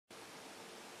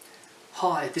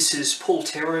Hi, this is Paul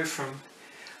Terro from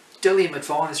Delium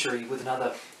Advisory with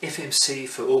another FMC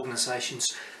for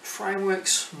organisations,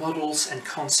 frameworks, models and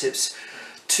concepts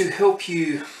to help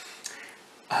you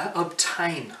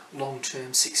obtain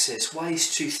long-term success,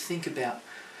 ways to think about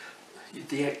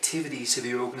the activities of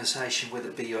your organisation, whether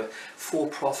it be a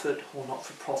for-profit or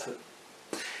not-for-profit.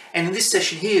 And in this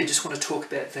session here, I just want to talk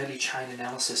about value chain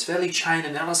analysis. Value chain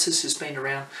analysis has been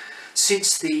around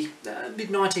since the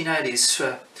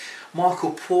mid-1980s.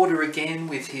 Michael Porter, again,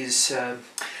 with his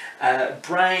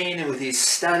brain and with his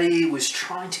study, was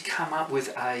trying to come up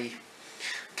with a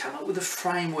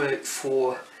framework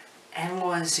for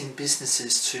analysing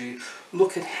businesses to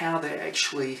look at how they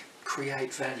actually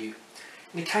create value.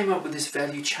 And he came up with this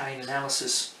value chain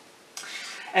analysis.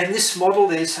 And this model,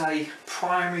 there's a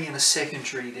primary and a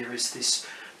secondary. There is this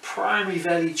primary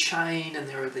value chain and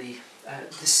there are the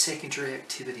secondary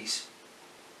activities.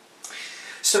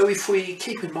 So if we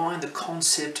keep in mind the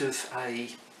concept of a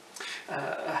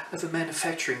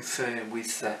manufacturing firm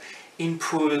with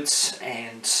inputs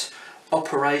and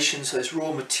operations, those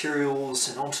raw materials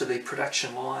and onto the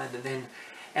production line and then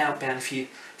outbound, if you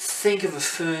think of a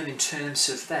firm in terms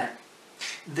of that,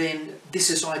 then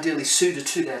this is ideally suited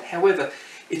to that. However,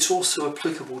 it's also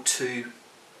applicable to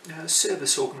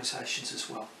service organisations as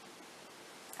well.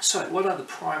 So what are the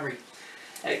primary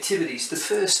activities? The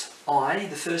first I,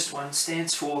 the first one,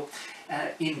 stands for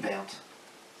inbound.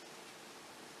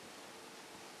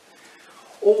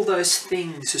 All those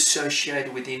things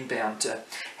associated with inbound.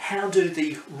 How do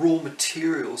the raw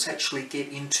materials actually get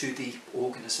into the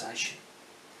organisation?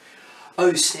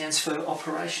 O stands for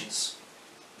operations.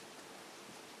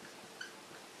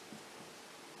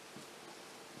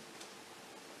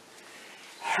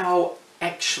 How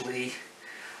actually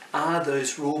are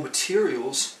those raw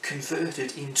materials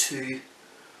converted into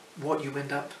what you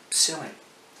end up selling?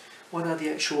 What are the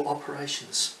actual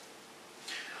operations?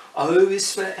 O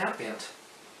is for outbound.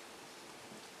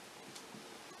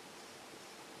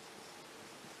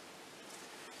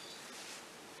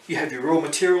 You have your raw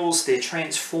materials, they're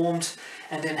transformed,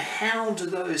 and then how do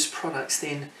those products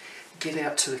then get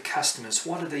out to the customers?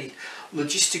 What are the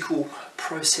logistical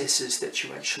processes that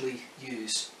you actually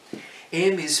use?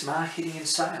 M is marketing and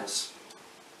sales.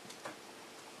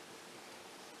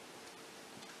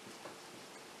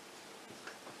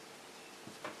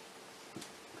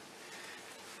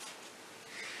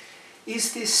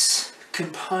 Is this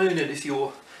component of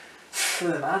your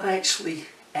firm, are they actually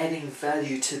adding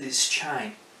value to this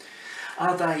chain?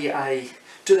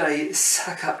 Do they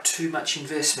suck up too much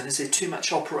investment? Is there too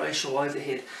much operational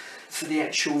overhead for the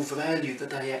actual value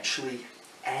that they actually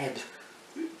add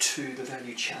to the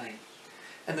value chain?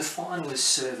 And the final is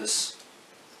service.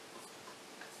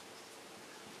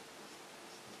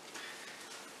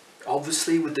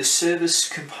 Obviously, with the service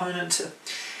component,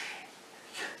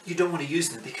 you don't want to use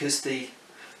them because the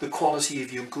quality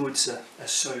of your goods are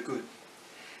so good.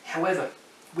 However,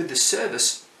 with the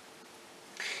service,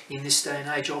 in this day and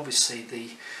age, obviously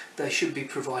they should be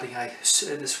providing a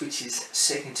service which is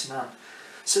second to none.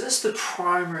 So that's the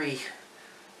primary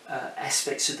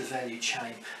aspects of the value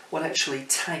chain. What actually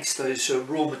takes those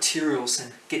raw materials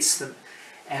and gets them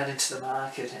out into the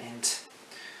market and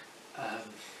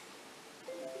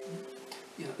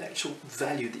the actual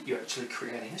value that you're actually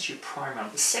creating. That's your primary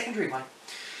one. The secondary one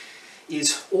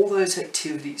is all those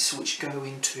activities which go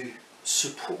into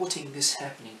supporting this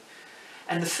happening.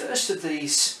 And the first of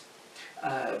these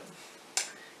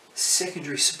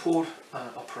secondary support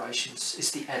operations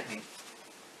is the admin.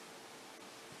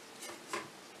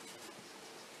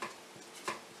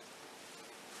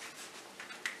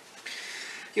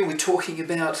 We're talking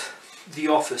about the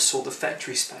office or the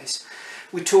factory space.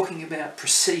 We're talking about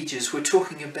procedures. We're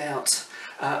talking about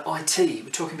IT. We're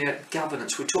talking about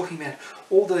governance. We're talking about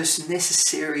all those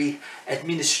necessary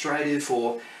administrative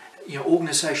or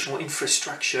organisational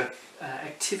infrastructure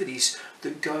activities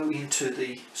that go into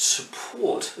the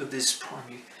support of this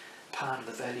primary part of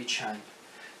the value chain.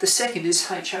 The second is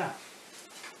HR.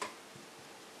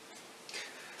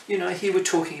 Here we're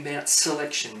talking about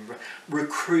selection,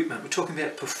 recruitment, we're talking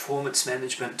about performance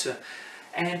management,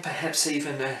 and perhaps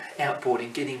even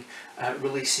outboarding,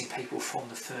 releasing people from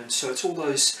the firm. So it's all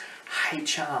those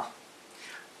HR.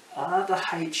 Are the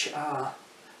HR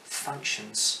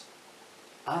functions,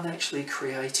 are they actually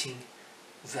creating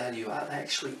value? Are they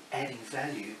actually adding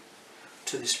value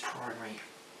to this primary?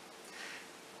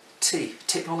 T,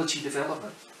 technology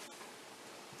development.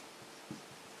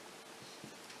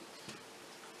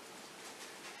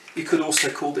 You could also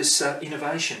call this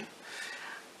innovation.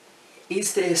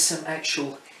 Is there some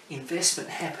actual investment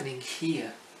happening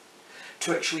here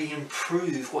to actually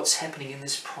improve what's happening in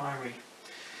this primary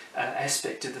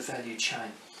aspect of the value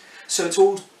chain. So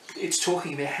it's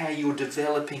talking about how you're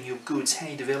developing your goods, how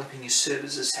you're developing your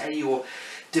services, how you're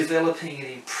developing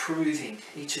and improving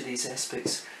each of these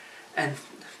aspects. And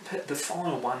the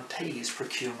final one, P, is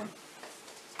procurement.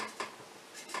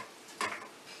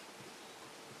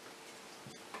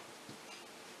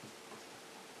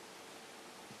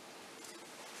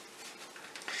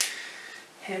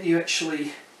 How do you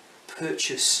actually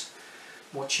purchase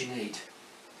what you need?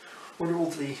 What are all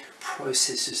the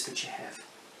processes that you have?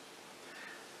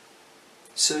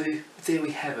 So there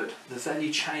we have it, the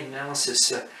value chain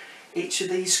analysis. Each of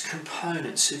these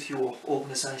components of your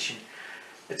organisation,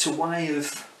 it's a way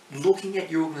of looking at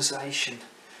your organisation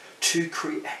to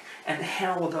create, and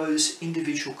how are those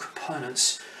individual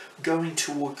components going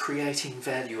toward creating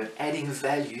value and adding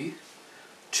value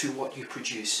to what you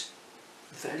produce.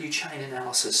 Value chain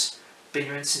analysis,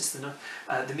 been around since the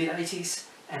mid-80s,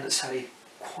 and it's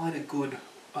quite a good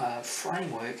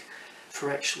framework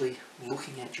for actually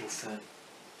looking at your firm.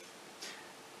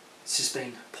 This has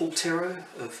been Paul Terro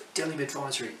of Delium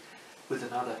Advisory with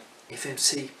another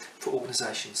FMC for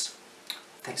Organisations.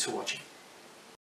 Thanks for watching.